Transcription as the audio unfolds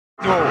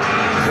sure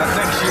that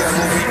next year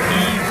will be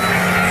even.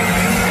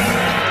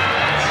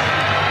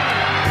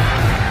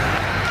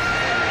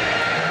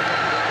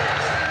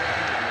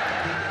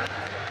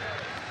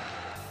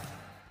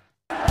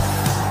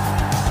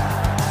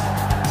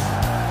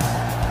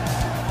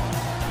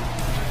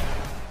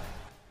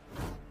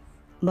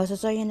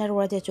 Manchester United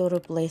ready to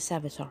replace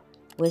Sabitzer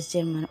with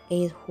German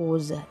aide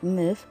whose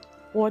move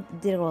would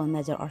derail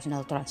major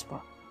Arsenal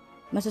transfer.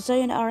 Manchester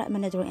United are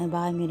monitoring a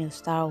Bayern Munich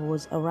star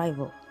whose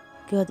arrival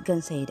could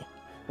coincide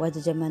with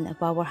the German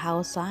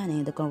powerhouse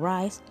signing that can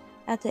rise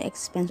at the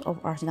expense of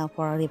Arsenal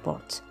for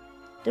reports.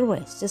 The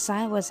race to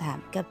sign West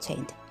Ham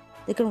captain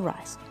Declan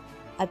Rice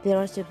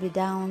appears to be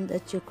down the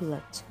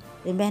chocolate,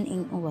 remain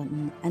in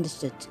England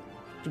understood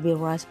to be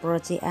Rice's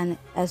priority, and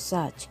as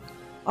such,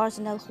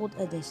 Arsenal hold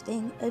a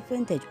distinct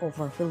advantage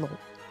over fellow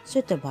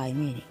suitor Bayern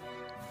Munich.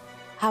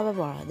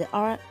 However, there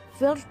are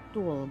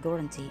virtual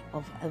guarantee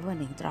of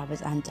winning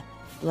trophies and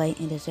playing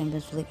in the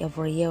Champions League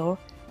every year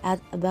as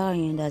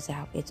Bayern does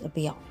have its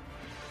appeal.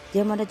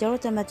 The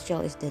majority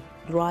material is the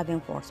driving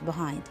force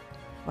behind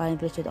Bayern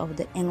pursuit of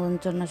the England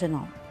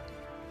international.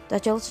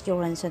 Tuchel's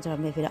current central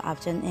midfield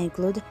options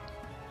include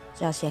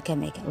Joshua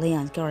Kimmich,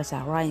 Leon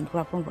Goretzka, Ryan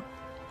Gravenberch,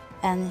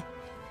 and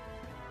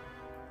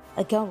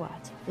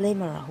Konrad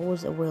Laimer,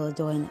 who will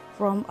join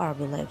from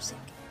RB Leipzig.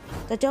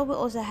 Tuchel will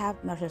also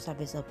have Marcel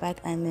Sabitzer back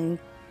among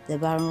the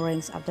Bayern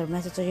ranks after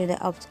Manchester United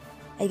opted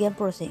against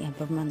pursuing a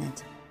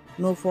permanent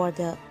move for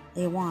the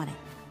Leone.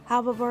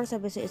 However,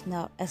 Sabitzer is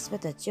now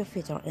expected to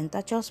feature in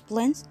Tuchel's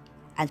plans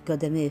and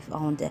could move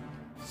on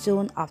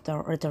soon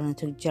after returning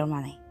to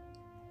Germany.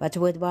 But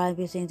with Bayern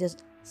using this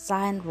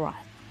sign right,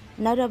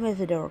 another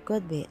midfielder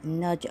could be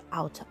nudged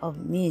out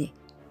of Munich,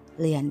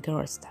 Leon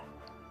Goretzka.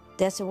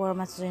 That's where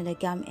Manchester United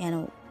come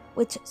in,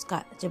 with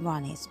Scott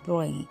Germany is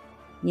bringing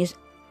news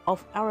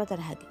of Ten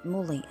Hag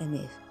mulling a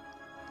move.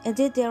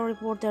 Indeed, their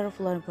reporter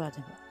Florian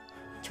Plettenberg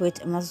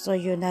tweeted Manchester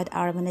United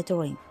are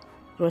monitoring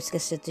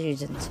Goretzka's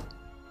situation.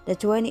 The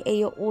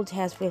 28-year-old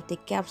has 50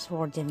 caps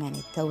for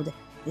Germany, told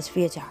this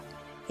future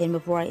in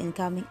before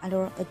incoming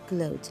under a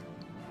cloud.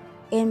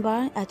 In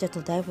Bayern, a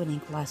total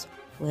diving class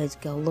with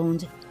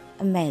Galund,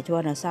 a May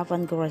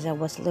 27, Goretzka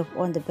was left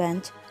on the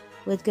bench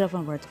with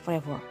Gravenberch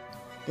favor.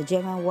 The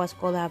German was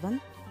called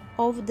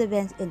off the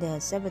bench in the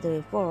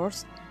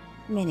 74th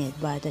minute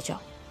by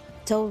Tuchel.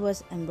 Tuchel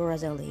was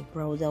embarrassingly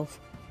brought off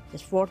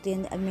just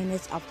 14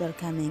 minutes after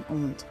coming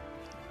on.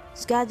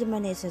 Scott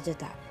Germany's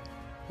attack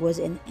was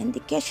an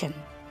indication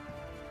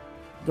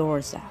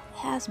Goretzka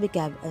has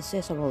become a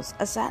sizable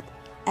asset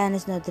and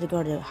is not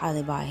regarded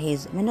highly by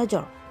his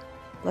manager.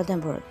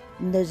 Plettenberg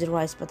knows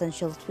Rice's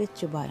potential switch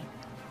to Bayern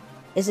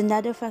is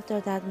another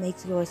factor that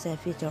makes Goretzka's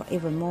future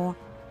even more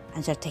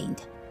uncertain.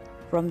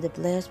 From the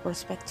player's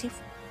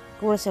perspective,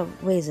 Goretzka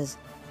wishes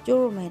to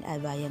remain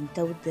at Bayern,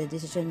 though the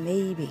decision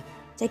may be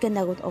taken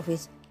out of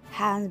his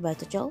hands by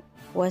Tuchel,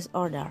 who has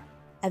ordered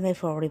a move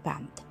for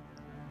revamped.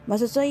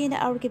 Manchester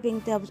United are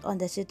keeping tabs on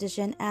the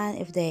situation, and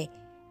if they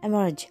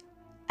emerge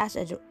as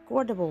a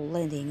credible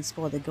landing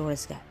spot, the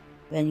Goretzka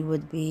then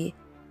would be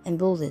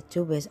emboldened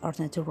to base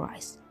Arsenal to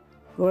rise.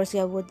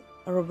 Goretzka would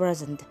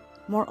represent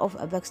more of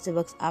a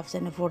box-to-box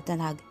option for Ten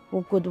Hag,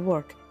 who could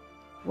work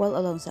well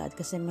alongside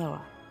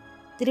Casemiro.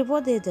 The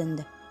report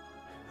didn't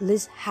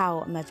list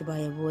how much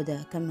Bayern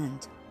would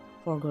command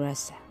for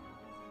Goretzka,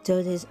 though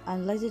it is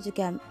unlikely to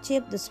come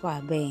cheap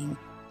despite being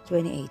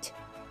 28.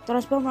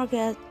 Transfer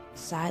market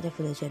side a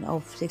valuation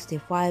of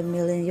 65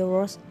 million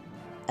euros,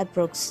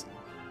 approx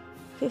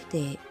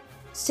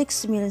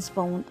 56 million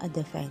pounds, at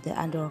the fact that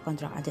under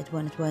contract until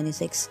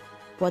 2026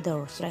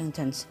 further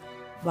strengthens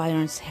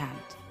Bayern's hand.